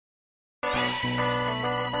The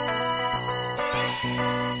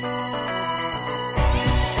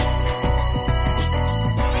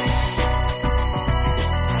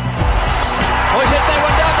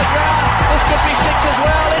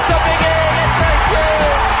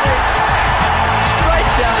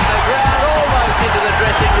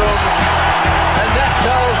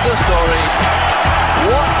story.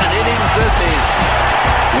 What an innings this is.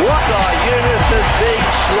 What are Eunice's being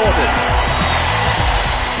slaughtered?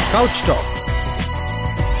 CouchTalk.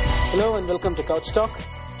 Hello and welcome to CouchTalk.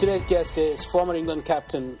 Today's guest is former England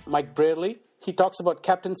captain Mike Brearley. He talks about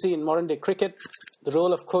captaincy in modern day cricket, the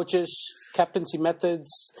role of coaches, captaincy methods,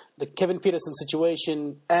 the Kevin Pietersen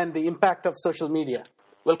situation, and the impact of social media.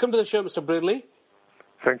 Welcome to the show, Mr. Brearley.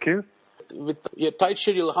 Thank you. With your tight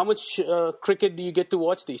schedule, how much cricket do you get to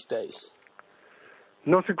watch these days?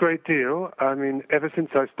 Not a great deal. I mean, ever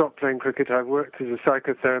since I stopped playing cricket, I've worked as a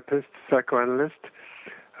psychotherapist, psychoanalyst,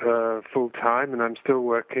 full-time, and I'm still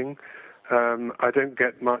working. I don't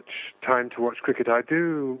get much time to watch cricket. I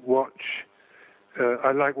do watch,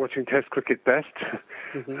 I like watching Test cricket best,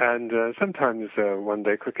 and sometimes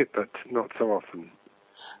one-day cricket, but not so often.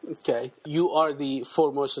 Okay. You are the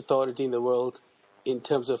foremost authority in the world in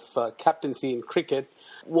terms of captaincy in cricket.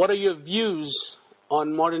 What are your views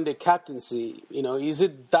on modern day captaincy? You know, is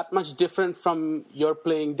it that much different from your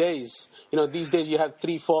playing days? You know, these days you have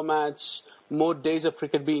 3 formats, more days of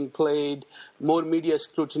cricket being played, more media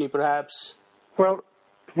scrutiny perhaps. Well,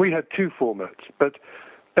 we had 2 formats, but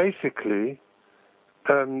basically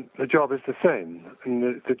the job is the same.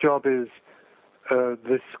 And the job is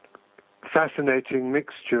this fascinating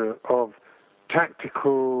mixture of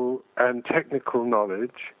tactical and technical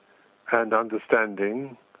knowledge and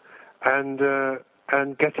understanding, and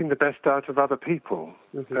getting the best out of other people,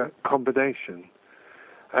 combination.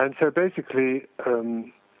 And so basically,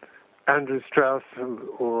 Andrew Strauss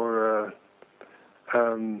or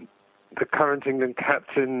the current England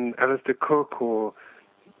captain, Alistair Cook, or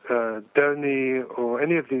Dhoni, or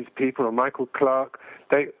any of these people, or Michael Clarke,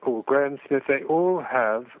 or Graham Smith, they all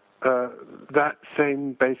have that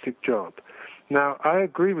same basic job. Now, I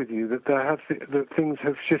agree with you that that things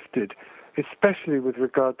have shifted, especially with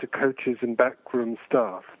regard to coaches and backroom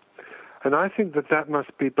staff. And I think that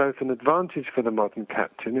must be both an advantage for the modern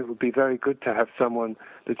captain. It would be very good to have someone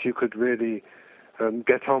that you could really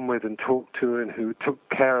get on with and talk to, and who took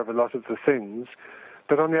care of a lot of the things.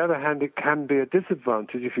 But on the other hand, it can be a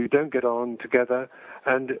disadvantage if you don't get on together,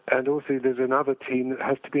 and also there's another team that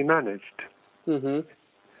has to be managed. Mm-hmm.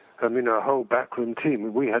 I mean, a whole backroom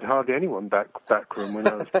team. We had hardly anyone backroom when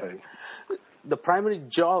I was playing. The primary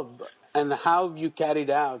job and how you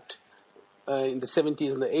carried out in the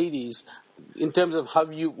 70s and the 80s, in terms of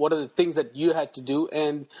what are the things that you had to do,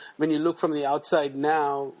 and when you look from the outside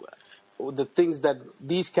now, the things that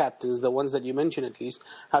these captains, the ones that you mentioned at least,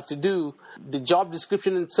 have to do, the job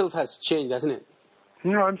description itself has changed, hasn't it?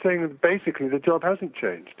 No, I'm saying that basically the job hasn't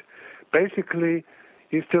changed. Basically,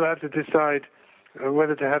 you still have to decide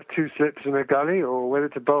whether to have 2 slips in a gully, or whether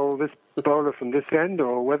to bowl this bowler from this end,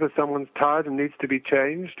 or whether someone's tired and needs to be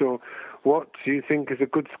changed, or what you think is a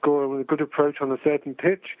good score and a good approach on a certain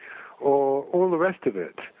pitch, or all the rest of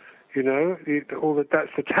it. You know,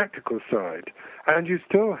 that's the tactical side. And you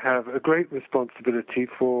still have a great responsibility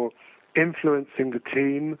for influencing the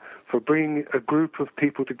team, for bringing a group of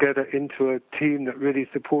people together into a team that really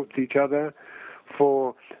supports each other,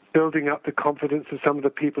 for building up the confidence of some of the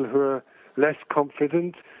people who are less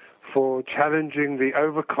confident, for challenging the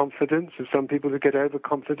overconfidence of some people who get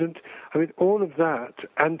overconfident. I mean, all of that,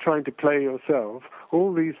 and trying to play yourself,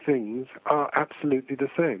 all these things are absolutely the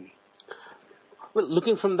same. Well,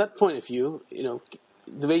 looking from that point of view, you know,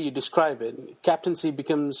 the way you describe it, captaincy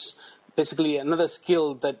becomes basically another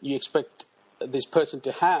skill that you expect this person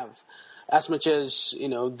to have, as much as, you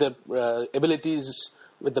know, the abilities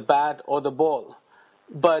with the bat or the ball.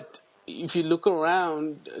 But if you look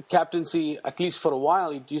around, captaincy, at least for a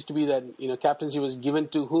while, it used to be that, you know, captaincy was given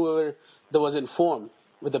to whoever that was in form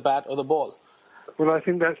with the bat or the ball. Well, I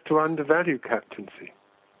think that's to undervalue captaincy.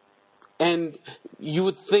 And you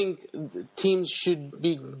would think teams should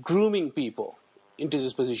be grooming people into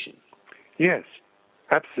this position. Yes,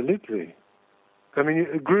 absolutely. I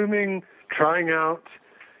mean, grooming, trying out,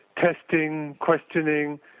 testing,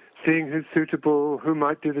 questioning, seeing who's suitable, who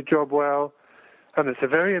might do the job well. And it's a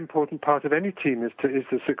very important part of any team is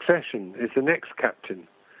the succession, is the next captain,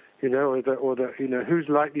 you know, or the you know, who's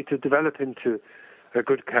likely to develop into a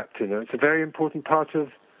good captain. It's a very important part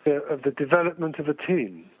of the development of a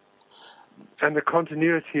team and the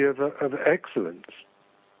continuity of excellence.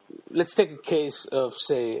 let's take a case of,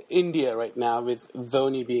 say, India right now, with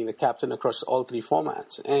Dhoni being the captain across all three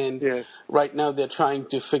formats. And right now they're trying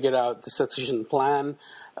to figure out the succession plan.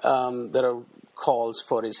 There are calls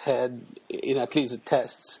for his head in at least the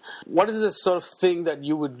tests. What is the sort of thing that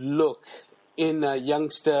you would look in a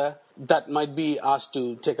youngster that might be asked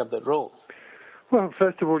to take up that role? Well,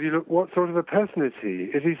 first of all, you look, what sort of a person is he?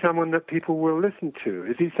 Is he someone that people will listen to?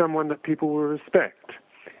 Is he someone that people will respect?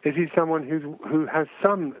 Is he someone who has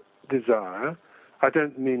some desire, I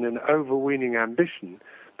don't mean an overweening ambition,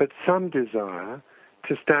 but some desire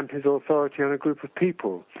to stamp his authority on a group of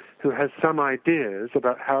people, who has some ideas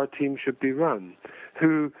about how a team should be run,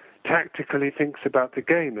 who tactically thinks about the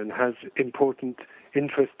game and has important,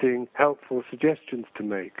 interesting, helpful suggestions to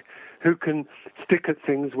make, who can stick at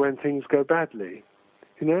things when things go badly.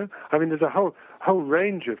 You know, I mean, there's a whole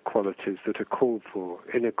range of qualities that are called for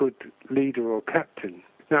in a good leader or captain.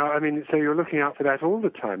 Now, I mean, so you're looking out for that all the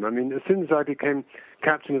time. I mean, as soon as I became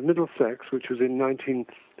captain of Middlesex, which was in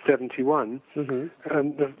 1971,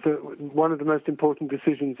 one of the most important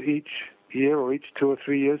decisions each year or each 2 or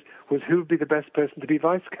 3 years was who would be the best person to be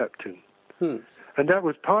vice captain. And that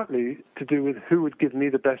was partly to do with who would give me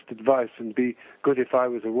the best advice and be good if I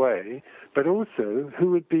was away, but also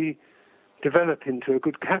who would be develop into a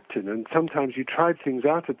good captain. And sometimes you tried things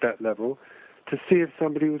out at that level to see if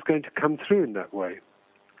somebody was going to come through in that way.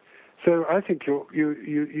 So I think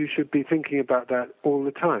you should be thinking about that all the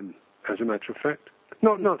time, as a matter of fact.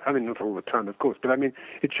 Not all the time, of course, but I mean,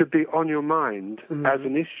 it should be on your mind as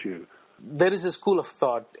an issue. There is a school of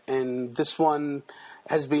thought, and this one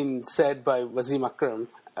has been said by Wasim Akram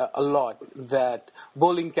a lot, that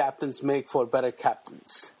bowling captains make for better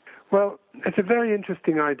captains. Well, it's a very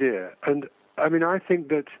interesting idea, and I mean, I think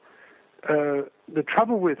that the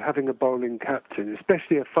trouble with having a bowling captain,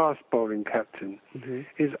 especially a fast bowling captain,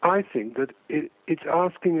 is I think that it's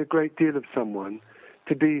asking a great deal of someone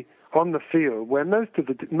to be on the field where most of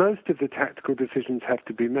the tactical decisions have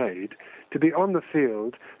to be made, to be on the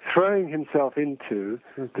field, throwing himself into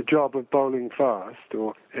the job of bowling fast,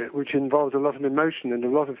 or which involves a lot of emotion and a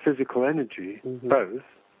lot of physical energy, both,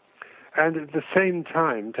 and at the same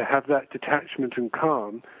time to have that detachment and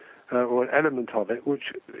calm, or an element of it,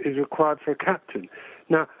 which is required for a captain.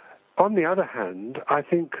 Now, on the other hand, I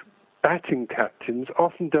think batting captains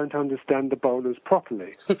often don't understand the bowlers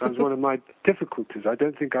properly. That was one of my difficulties. I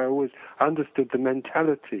don't think I always understood the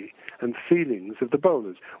mentality and feelings of the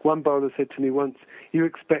bowlers. One bowler said to me once, "You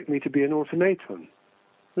expect me to be an automaton."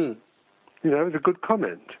 You know, it was a good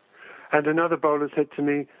comment. And another bowler said to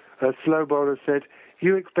me, a slow bowler said,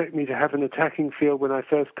 "You expect me to have an attacking field when I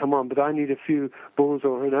first come on, but I need a few balls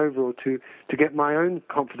or an over or two to get my own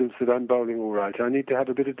confidence that I'm bowling all right. I need to have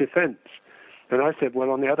a bit of defence." And I said,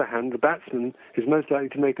 well, on the other hand, the batsman is most likely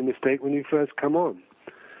to make a mistake when you first come on.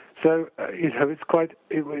 So, you know,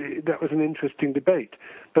 that was an interesting debate.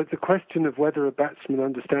 But the question of whether a batsman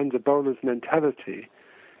understands a bowler's mentality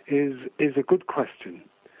is a good question.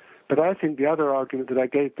 But I think the other argument that I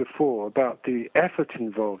gave before about the effort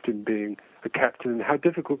involved in being a captain and how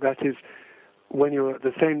difficult that is when you're at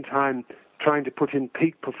the same time trying to put in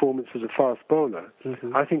peak performance as a fast bowler,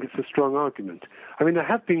 I think it's a strong argument. I mean, there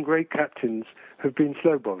have been great captains who've been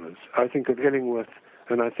slow bowlers. I think of Illingworth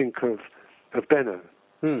and I think of Benno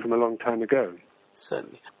from a long time ago.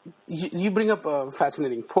 Certainly. You bring up a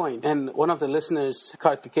fascinating point, and one of the listeners,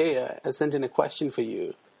 Karthikeya, has sent in a question for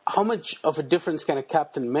you. How much of a difference can a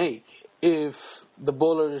captain make if the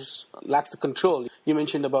bowlers lacks the control? You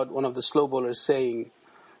mentioned about one of the slow bowlers saying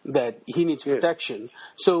that he needs protection.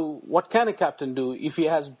 So what can a captain do if he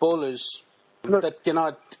has bowlers that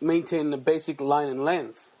cannot maintain a basic line and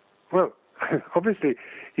length? Well, obviously,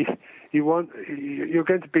 you're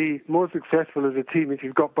going to be more successful as a team if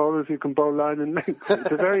you've got bowlers who can bowl line and length.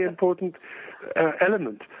 It's a very important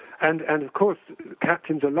element. And of course,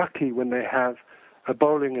 captains are lucky when they have a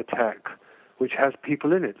bowling attack which has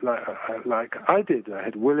people in it, like I did. I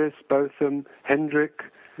had Willis, Botham, Hendrick,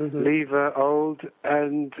 Lever, Old,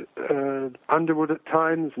 and Underwood at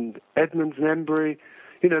times, and Edmonds and Embury.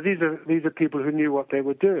 You know, these are people who knew what they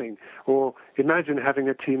were doing. Or imagine having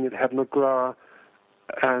a team that had McGrath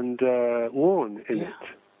and Warne in it.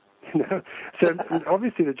 You know, so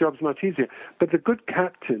obviously the job's much easier. But the good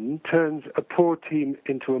captain turns a poor team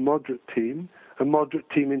into a moderate team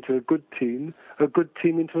into a good team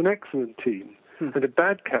into an excellent team. And a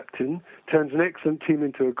bad captain turns an excellent team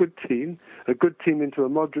into a good team into a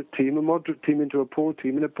moderate team into a poor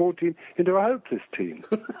team, and a poor team into a hopeless team.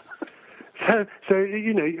 So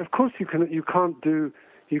you know, of course you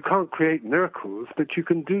can't create miracles, but you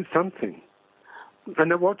can do something, and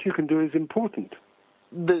that what you can do is important.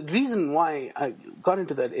 the reason why I got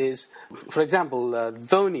into that is, for example,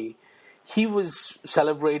 Dhoni, he was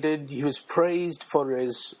celebrated, he was praised for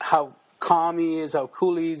how calm he is, how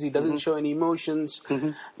cool he is, he doesn't show any emotions,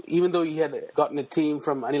 even though he had gotten a team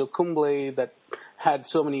from Anil Kumble that had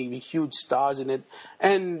so many huge stars in it,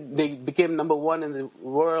 and they became number one in the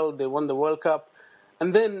world, they won the World Cup,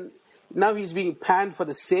 and then now he's being panned for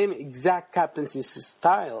the same exact captaincy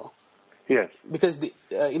style. Yes. Because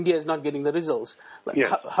India is not getting the results.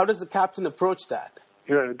 Yes. How does the captain approach that?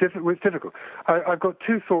 It's difficult. I've got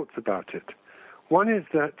two thoughts about it. One is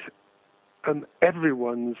that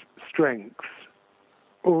everyone's strengths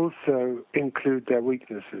also include their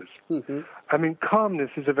weaknesses. Mm-hmm. I mean,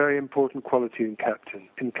 calmness is a very important quality in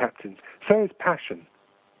captains. So is passion.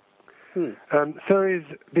 So is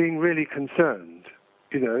being really concerned.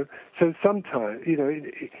 So sometimes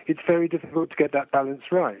it's very difficult to get that balance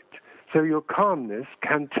right. So your calmness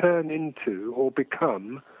can turn into or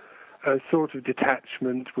become a sort of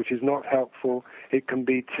detachment, which is not helpful. It can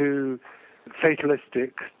be too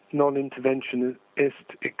fatalistic, non-interventionist.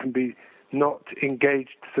 It can be not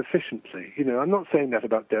engaged sufficiently. I'm not saying that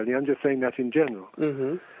about Dhoni. I'm just saying that in general.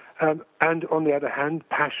 Mm-hmm. And on the other hand,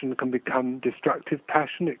 passion can become destructive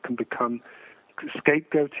passion. It can become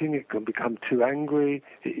scapegoating. It can become too angry.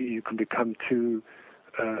 You can become too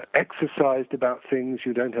exercised about things.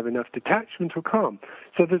 You don't have enough detachment or calm.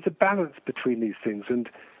 So there's a balance between these things, and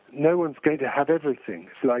no one's going to have everything.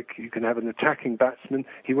 It's like you can have an attacking batsman,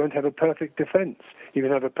 he won't have a perfect defence. You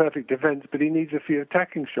can have a perfect defence, but he needs a few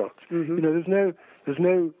attacking shots. Mm-hmm. There's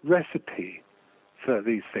no recipe for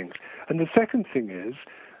these things. And the second thing is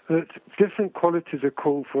that different qualities are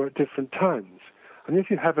called for at different times. And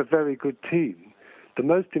if you have a very good team, the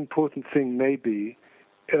most important thing may be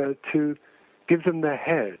to give them their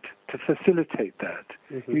head, to facilitate that.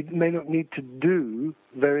 Mm-hmm. You may not need to do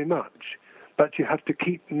very much, but you have to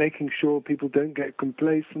keep making sure people don't get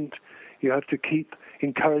complacent. You have to keep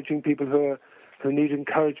encouraging people who need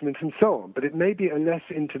encouragement and so on. But it may be a less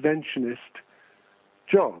interventionist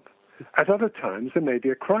job. At other times, there may be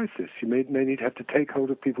a crisis. You may need to have to take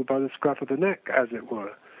hold of people by the scruff of the neck, as it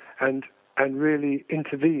were, and really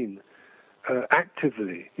intervene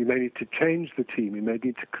actively. You may need to change the team. You may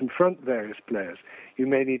need to confront various players. You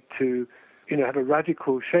may need to, have a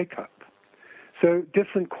radical shake-up. So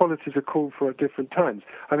different qualities are called for at different times.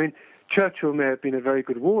 I mean, Churchill may have been a very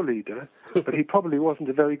good war leader, but he probably wasn't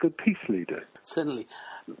a very good peace leader. Certainly.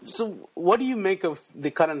 So what do you make of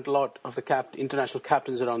the current lot of the international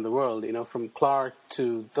captains around the world, from Clark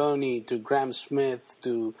to Dhoni to Graham Smith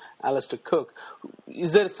to Alistair Cook?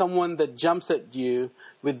 Is there someone that jumps at you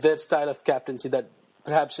with their style of captaincy that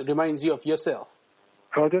perhaps reminds you of yourself?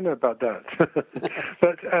 Oh, I don't know about that.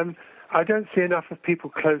 But I don't see enough of people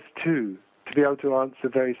close to be able to answer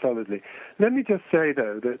very solidly. Let me just say,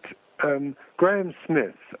 though, that Graham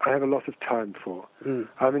Smith, I have a lot of time for. Mm.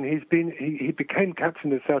 I mean, he became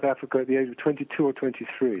captain of South Africa at the age of 22 or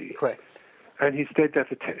 23. Correct. And he stayed there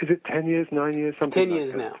for, 10 years, 9 years, something 10 like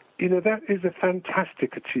years that. now. That is a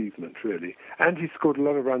fantastic achievement, really. And he scored a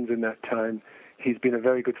lot of runs in that time. He's been a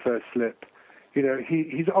very good first slip.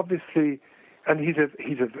 He's obviously, and he's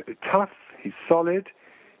tough, he's solid,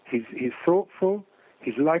 he's thoughtful,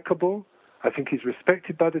 he's likable. I think he's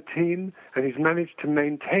respected by the team, and he's managed to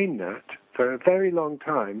maintain that for a very long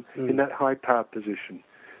time in that high-powered position.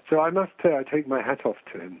 So I must say I take my hat off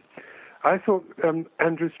to him. I thought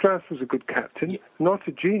Andrew Strauss was a good captain, not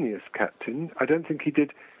a genius captain. I don't think he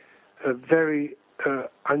did very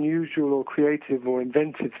unusual or creative or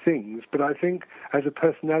inventive things, but I think as a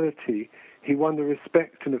personality he won the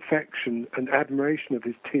respect and affection and admiration of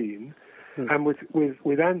his team. And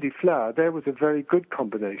with Andy Flower, there was a very good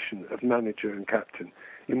combination of manager and captain,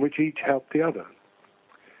 in which each helped the other.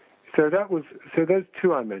 So those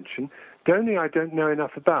two I mentioned. Dhoni I don't know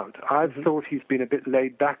enough about. I've thought he's been a bit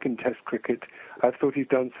laid back in Test cricket. I've thought he's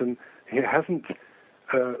done some. He hasn't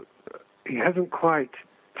quite,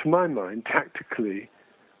 to my mind, tactically,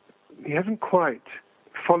 he hasn't quite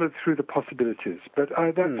followed through the possibilities. But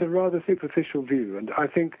that's a rather superficial view, and I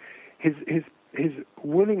think his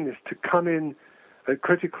willingness to come in at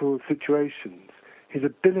critical situations, his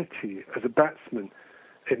ability as a batsman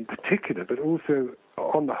in particular, but also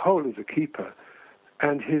on the whole as a keeper,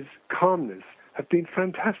 and his calmness have been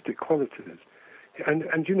fantastic qualities. And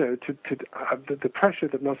the pressure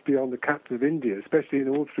that must be on the captain of India, especially in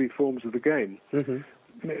all three forms of the game,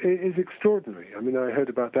 is extraordinary. I mean, I heard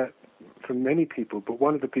about that from many people, but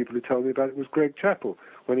one of the people who told me about it was Greg Chappell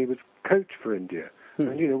when he was coach for India.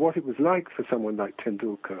 And what it was like for someone like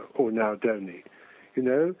Tendulkar or now Dhoni,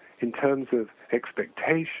 in terms of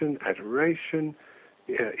expectation, adoration,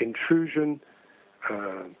 intrusion,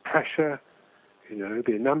 pressure. There'd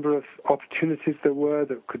be a number of opportunities there were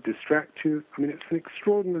that could distract you. I mean, it's an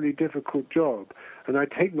extraordinarily difficult job. And I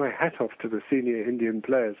take my hat off to the senior Indian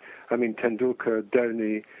players. I mean, Tendulkar,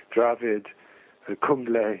 Dhoni, Dravid,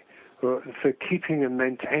 Kumble, for keeping and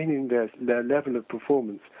maintaining their level of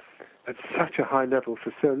performance at such a high level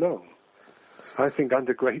for so long. I think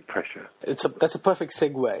under great pressure. That's a perfect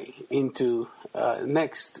segue into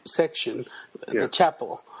next section, the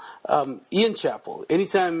Chappell. Ian Chappell,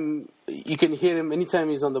 anytime you can hear him, anytime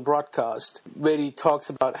he's on the broadcast, where he talks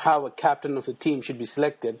about how a captain of the team should be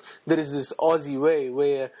selected, there is this Aussie way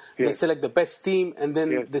where they select the best team and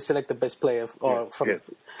then they select the best player.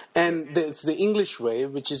 And it's the English way,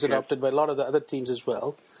 which is adopted by a lot of the other teams as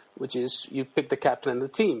well, which is you pick the captain and the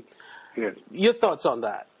team. Yes. Your thoughts on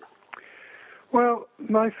that? Well,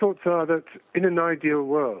 my thoughts are that in an ideal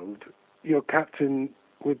world, your captain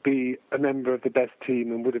would be a member of the best team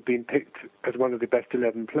and would have been picked as one of the best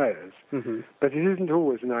 11 players. Mm-hmm. But it isn't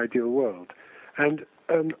always an ideal world. And,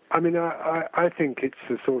 I think it's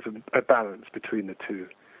a sort of a balance between the two.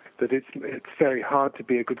 That it's very hard to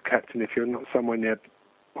be a good captain if you're not somewhere near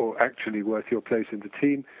or actually worth your place in the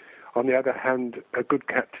team. On the other hand, a good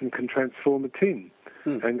captain can transform a team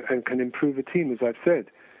and can improve a team, as I've said.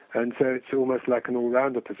 And so it's almost like an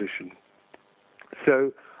all-rounder position.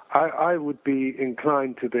 So I would be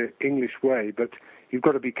inclined to the English way, but you've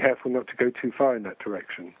got to be careful not to go too far in that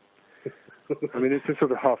direction. I mean, it's a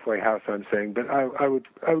sort of halfway house, I'm saying, but I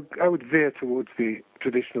would veer towards the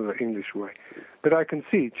traditional English way. But I can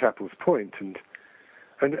see Chappell's point, and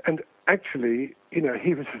actually,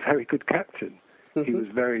 he was a very good captain. Mm-hmm. He was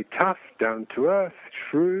very tough, down to earth,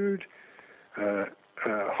 shrewd,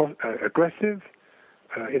 aggressive,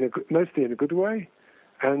 mostly in a good way,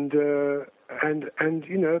 and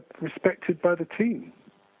respected by the team,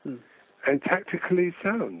 and tactically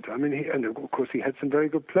sound. I mean, and of course he had some very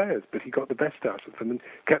good players, but he got the best out of them and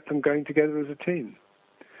kept them going together as a team.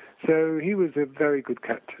 So he was a very good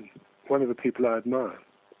captain, one of the people I admire.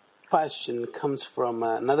 Question comes from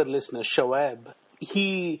another listener, Shoaib.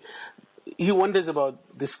 He wonders about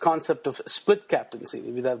this concept of split captaincy.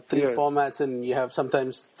 We have three formats, and you have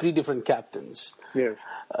sometimes three different captains. Yes.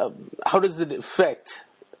 How does it affect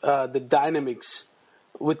the dynamics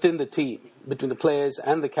within the team, between the players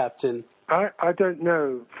and the captain? I don't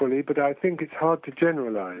know fully, but I think it's hard to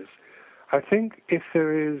generalize. I think if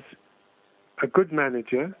there is a good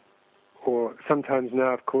manager, or sometimes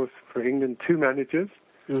now, of course, for England, two managers,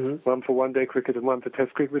 one for one-day cricket and one for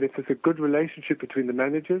Test cricket, but if there's a good relationship between the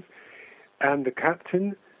managers and the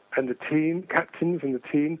captain and the team, captains and the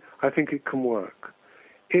team, I think it can work.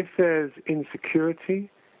 If there's insecurity,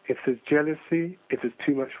 if there's jealousy, if there's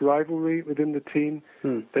too much rivalry within the team,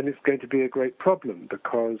 then it's going to be a great problem,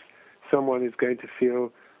 because someone is going to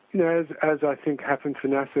feel, as I think happened for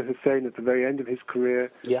Nasser Hussain at the very end of his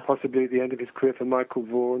career, possibly at the end of his career for Michael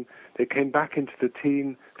Vaughan. They came back into the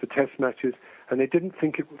team for Test matches, and they didn't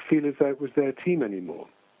feel as though it was their team anymore,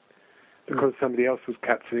 because somebody else was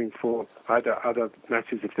captaining for either other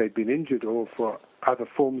matches if they'd been injured or for other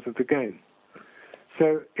forms of the game.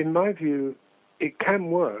 So, in my view, it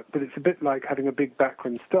can work, but it's a bit like having a big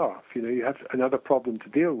backroom staff. You have another problem to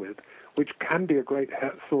deal with, which can be a great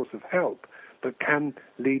source of help, but can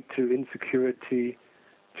lead to insecurity,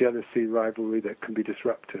 jealousy, rivalry that can be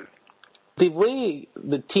disruptive. The way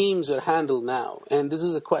the teams are handled now, and this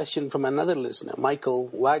is a question from another listener, Michael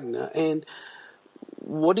Wagner, and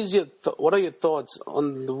what are your thoughts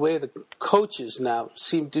on the way the coaches now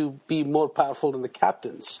seem to be more powerful than the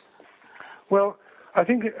captains? Well, I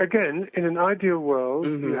think again, in an ideal world,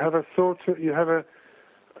 you have a sort of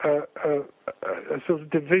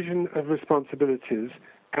division of responsibilities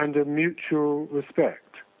and a mutual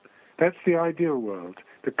respect. That's the ideal world.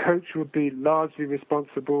 The coach would be largely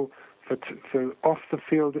responsible for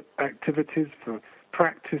off-the-field activities, for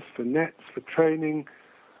practice, for nets, for training,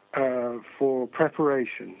 for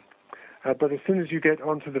preparation. But as soon as you get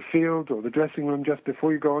onto the field or the dressing room just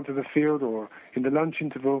before you go onto the field or in the lunch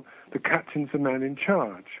interval, the captain's the man in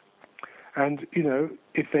charge. And,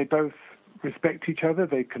 if they both respect each other,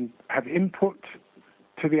 they can have input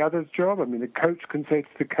to the other's job. I mean, the coach can say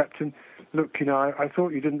to the captain, look, I thought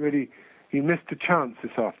you missed a chance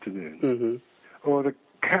this afternoon. Or the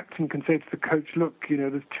captain can say to the coach, look,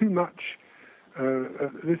 there's too much,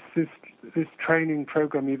 this training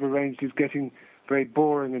program you've arranged is getting very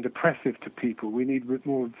boring and oppressive to people. We need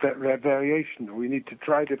more variation, or we need to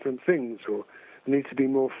try different things, or it needs to be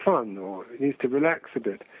more fun, or it needs to relax a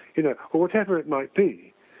bit, or whatever it might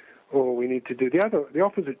be. Or we need to do the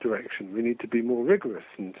opposite direction. We need to be more rigorous.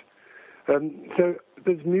 And so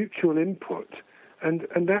there's mutual input, And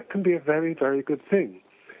that can be a very, very good thing.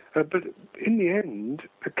 But in the end,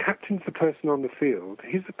 the captain's the person on the field.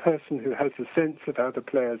 He's the person who has the sense of how the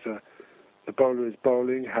players are, the bowler is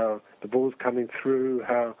bowling, how the ball's coming through,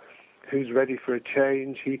 who's ready for a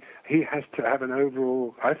change. He has to have an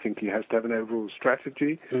overall, I think he has to have an overall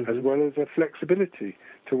strategy as well as a flexibility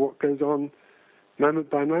to what goes on moment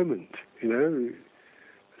by moment,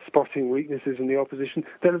 spotting weaknesses in the opposition.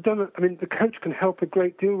 They'll have done. I mean, the coach can help a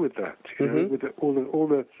great deal with that. With all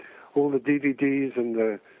the DVDs and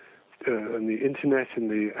the internet and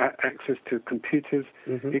the access to computers.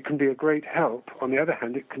 It can be a great help. On the other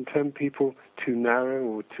hand, it can turn people too narrow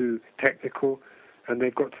or too technical, and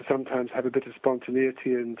they've got to sometimes have a bit of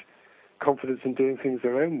spontaneity and confidence in doing things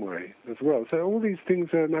their own way as well. So all these things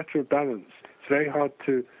are a matter of balance. It's very hard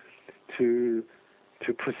to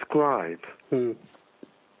prescribe.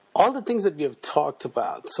 All the things that we have talked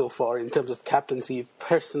about so far in terms of captaincy,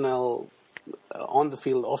 personnel, on the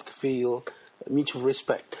field, off the field, mutual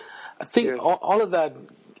respect, I think all of that,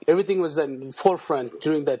 everything was in the forefront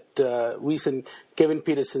during that recent Kevin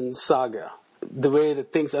Pietersen saga. The way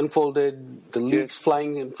that things unfolded, the leaks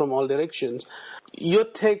flying in from all directions. Your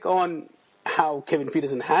take on how Kevin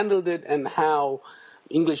Pietersen handled it and how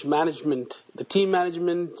English management, the team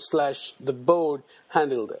management / the board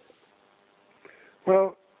handled it?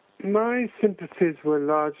 Well, my sympathies were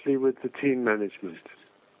largely with the team management.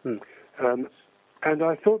 And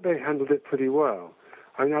I thought they handled it pretty well.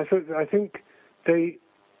 I mean, I think they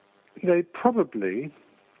probably...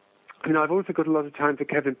 I mean, I've also got a lot of time for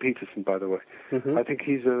Kevin Pietersen, by the way. I think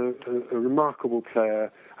he's a remarkable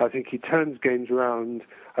player. I think he turns games around.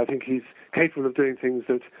 I think he's capable of doing things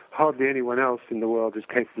that hardly anyone else in the world is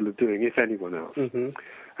capable of doing, if anyone else.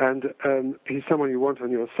 And he's someone you want on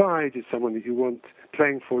your side. He's someone that you want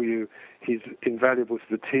playing for you. He's invaluable to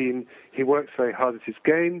the team. He works very hard at his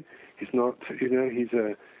game. He's not, he's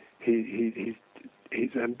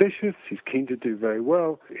ambitious. He's keen to do very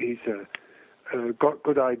well. He's got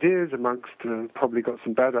good ideas amongst, probably got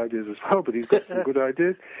some bad ideas as well, but he's got some good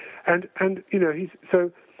ideas. And he's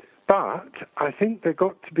so, but I think there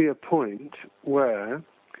got to be a point where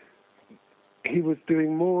he was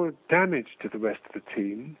doing more damage to the rest of the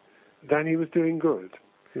team than he was doing good.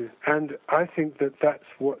 And I think that's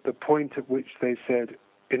what the point at which they said,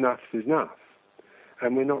 enough's enough.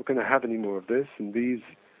 And we're not going to have any more of this. And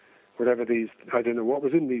I don't know what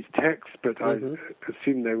was in these texts, but I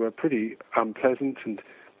assume they were pretty unpleasant and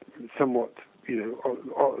somewhat,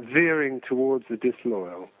 veering towards the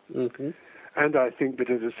disloyal. And I think that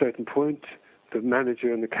at a certain point, the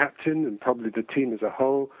manager and the captain, and probably the team as a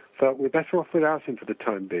whole, felt we're better off without him for the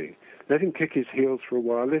time being. Let him kick his heels for a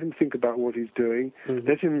while. Let him think about what he's doing.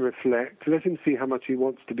 Let him reflect. Let him see how much he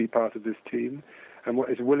wants to be part of this team and what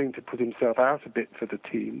is willing to put himself out a bit for the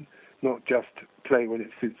team, not just play when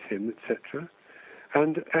it suits him, etc.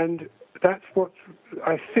 And that's what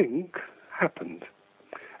I think happened.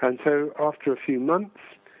 And so after a few months,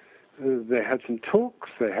 they had some talks,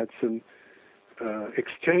 they had some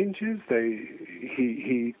exchanges,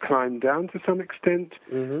 he climbed down to some extent,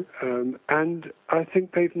 and I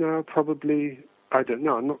think they've now probably, I don't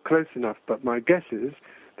know, I'm not close enough, but my guess is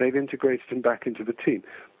they've integrated him back into the team.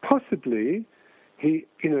 Possibly,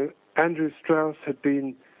 Andrew Strauss had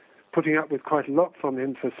been putting up with quite a lot from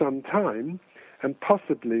him for some time, and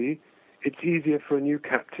possibly it's easier for a new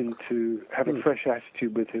captain to have a fresh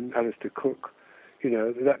attitude with him, Alistair Cook.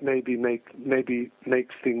 That maybe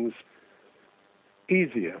makes things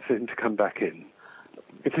easier for him to come back in.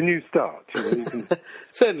 It's a new start.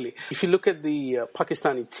 Certainly. If you look at the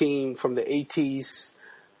Pakistani team from the 80s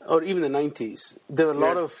or even the 90s, there were a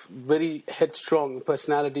lot of very headstrong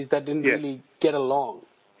personalities that didn't really get along.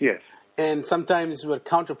 Yes. And sometimes were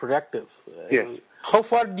counterproductive. Yes. How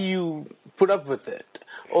far do you put up with it?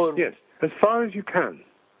 Yes, as far as you can,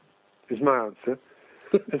 is my answer.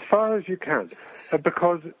 As far as you can.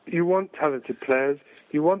 Because you want talented players.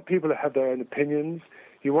 You want people that have their own opinions.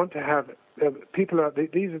 You want to have people.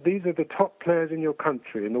 These are the top players in your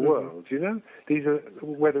country, in the world, These are,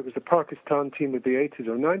 whether it was the Pakistan team of the 80s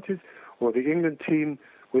or 90s, or the England team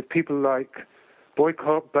with people like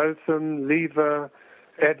Boycott, Botham, Lever,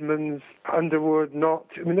 Edmonds, Underwood, Knott.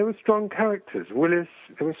 I mean, they were strong characters. Willis,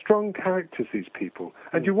 they were strong characters, these people.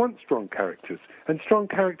 And you want strong characters. And strong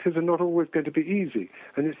characters are not always going to be easy.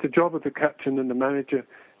 And it's the job of the captain and the manager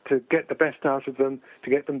to get the best out of them,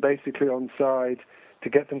 to get them basically on side, to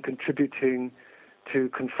get them contributing, to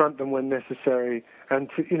confront them when necessary, and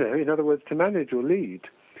to, in other words, to manage or lead.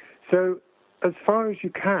 So as far as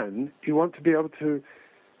you can, you want to be able to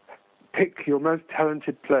pick your most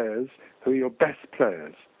talented players who are your best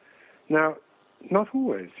players. Now, not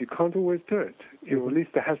always. You can't always do it. Or at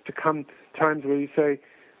least there has to come times where you say,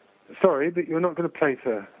 sorry, but you're not going to play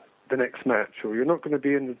for the next match, or you're not going to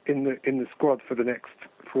be in the squad for the next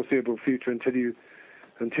foreseeable future until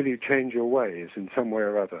you change your ways in some way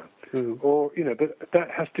or other. Or, but that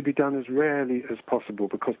has to be done as rarely as possible,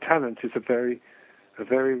 because talent is a very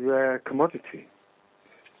rare commodity.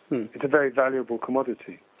 It's a very valuable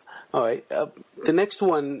commodity. All right. The next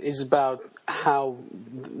one is about how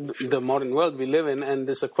the modern world we live in, and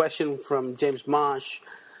there's a question from James Marsh,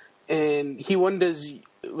 and he wonders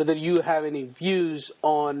whether you have any views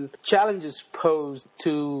on challenges posed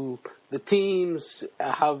to the teams,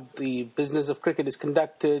 how the business of cricket is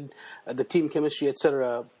conducted, the team chemistry,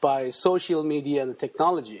 etc., by social media and the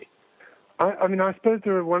technology. I mean, I suppose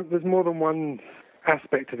there's more than one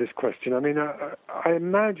aspect to this question. I mean, I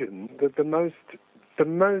imagine that the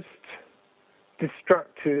most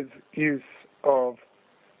destructive use of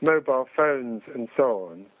mobile phones and so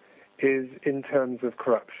on is in terms of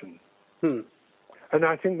corruption. And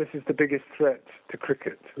I think this is the biggest threat to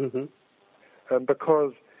cricket.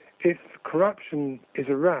 Because if corruption is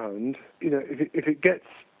around, if it gets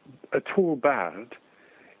at all bad,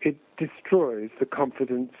 it destroys the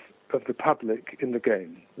confidence of the public in the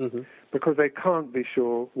game, because they can't be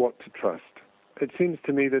sure what to trust. It seems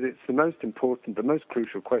to me that it's the most important, the most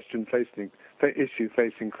crucial issue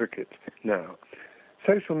facing cricket now.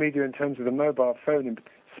 Social media, in terms of the mobile phone and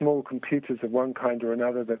small computers of one kind or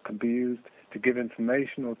another that can be used to give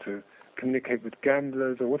information or to communicate with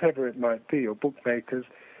gamblers or whatever it might be, or bookmakers,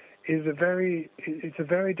 it's a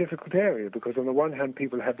very difficult area, because on the one hand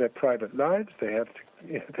people have their private lives, they're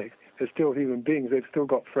still human beings, they've still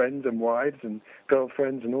got friends and wives and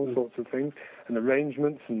girlfriends and all sorts of things, and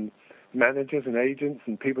arrangements and managers and agents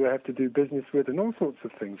and people they have to do business with and all sorts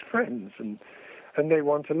of things, friends, and they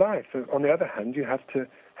want a life. On the other hand, you have to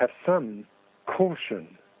have some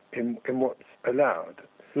caution in what's allowed.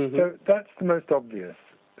 So that's the most obvious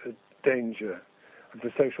danger of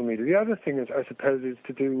the social media. The other thing, I suppose, is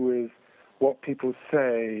to do with what people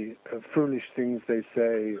say, foolish things they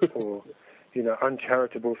say, or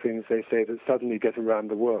uncharitable things they say that suddenly get around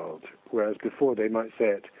the world, whereas before they might say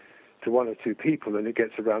it to one or two people and it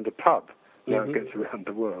gets around a pub. Now it gets around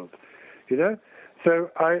the world. So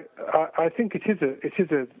I think it is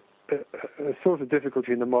a sort of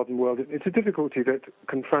difficulty in the modern world. It's a difficulty that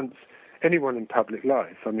confronts anyone in public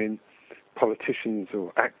life. I mean, politicians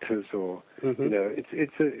or actors, or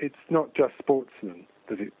it's not just sportsmen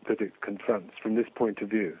that it confronts from this point of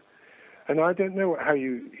view. And I don't know how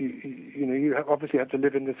you obviously have to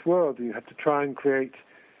live in this world. You have to try and create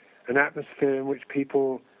an atmosphere in which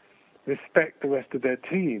people respect the rest of their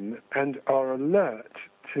team and are alert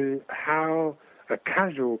to how a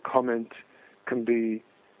casual comment can be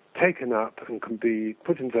taken up and can be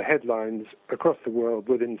put into headlines across the world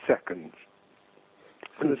within seconds.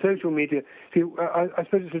 And the social media, I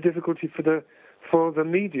suppose it's a difficulty for the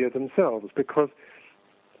media themselves, because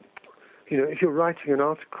if you're writing an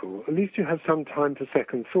article, at least you have some time for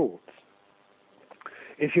second thoughts.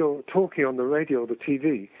 If you're talking on the radio or the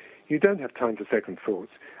TV, you don't have time for second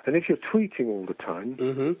thoughts. And if you're tweeting all the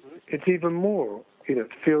time, it's even more, it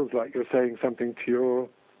feels like you're saying something to your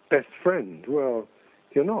best friend. Well,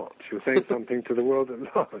 you're not. You're saying something to the world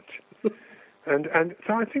at large. And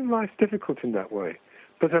so I think life's difficult in that way.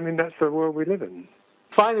 But, I mean, that's the world we live in.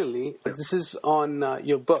 Finally, this is on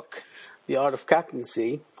your book, The Art of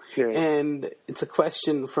Captaincy. Yeah. And it's a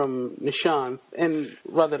question from Nishant, and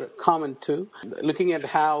rather common too, looking at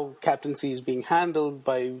how captaincy is being handled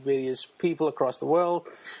by various people across the world,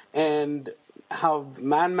 and how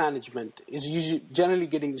man management is generally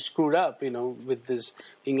getting screwed up, with this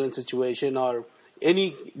England situation, or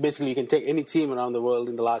basically you can take any team around the world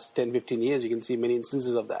in the last 10, 15 years, you can see many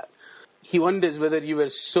instances of that. He wonders whether you were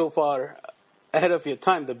so far ahead of your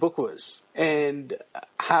time, the book was, and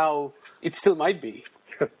how it still might be.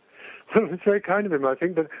 Well, it's very kind of him, I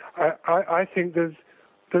think, but I think there's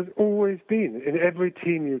always been, in every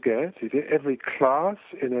team you get, in every class,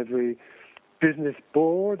 in every business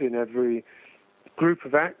board, in every group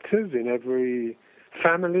of actors, in every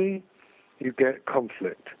family, you get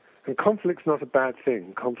conflict. And conflict's not a bad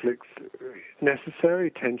thing. Conflict's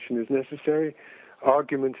necessary, tension is necessary,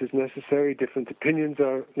 argument is necessary, different opinions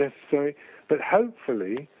are necessary, but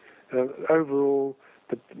hopefully, overall,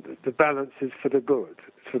 the balance is for the good.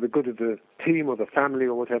 It's for the good of the team or the family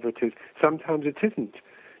or whatever it is. Sometimes it isn't.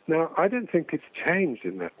 Now, I don't think it's changed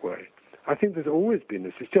in that way. I think there's always been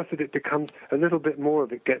this. It's just that it becomes a little bit more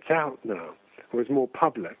of it gets out now, or is more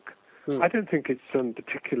public. I don't think it's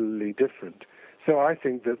particularly different. So I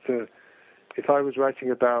think that if I was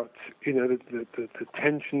writing about, the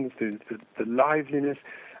tensions, the liveliness.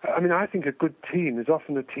 I mean, I think a good team is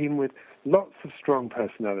often a team with lots of strong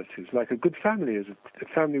personalities, like a good family is a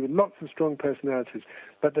family with lots of strong personalities,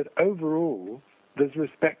 but that overall there's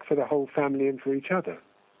respect for the whole family and for each other.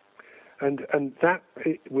 And that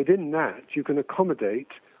within that you can accommodate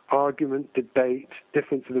argument, debate,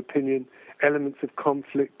 difference of opinion, elements of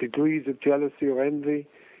conflict, degrees of jealousy or envy.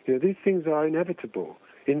 These things are inevitable.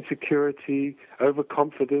 Insecurity,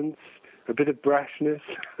 overconfidence, a bit of brashness.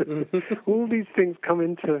 All these things come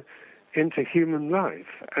into human life,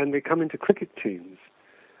 and they come into cricket teams.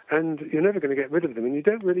 And you're never going to get rid of them, and you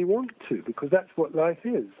don't really want to, because that's what life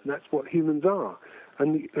is, and that's what humans are.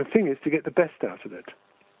 And the thing is to get the best out of it.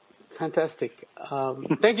 Fantastic.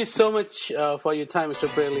 Thank you so much for your time,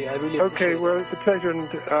 Mr. Brearley. I really appreciate it. Okay, well, it's a pleasure, and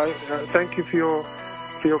thank you for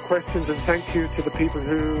your questions, and thank you to the people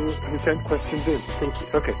who sent questions in. Thank you.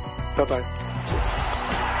 Okay, bye-bye. Cheers.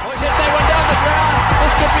 Oh, he's hit that one down the ground.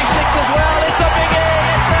 This could be six as well. It's a big hit.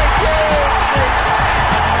 It's a huge six.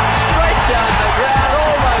 Straight down the ground,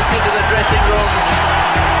 almost into the dressing room.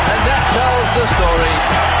 And that tells the story.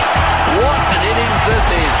 What an innings this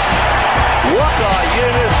is. What are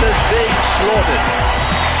Yunus has been slaughtered.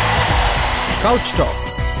 CouchTalk,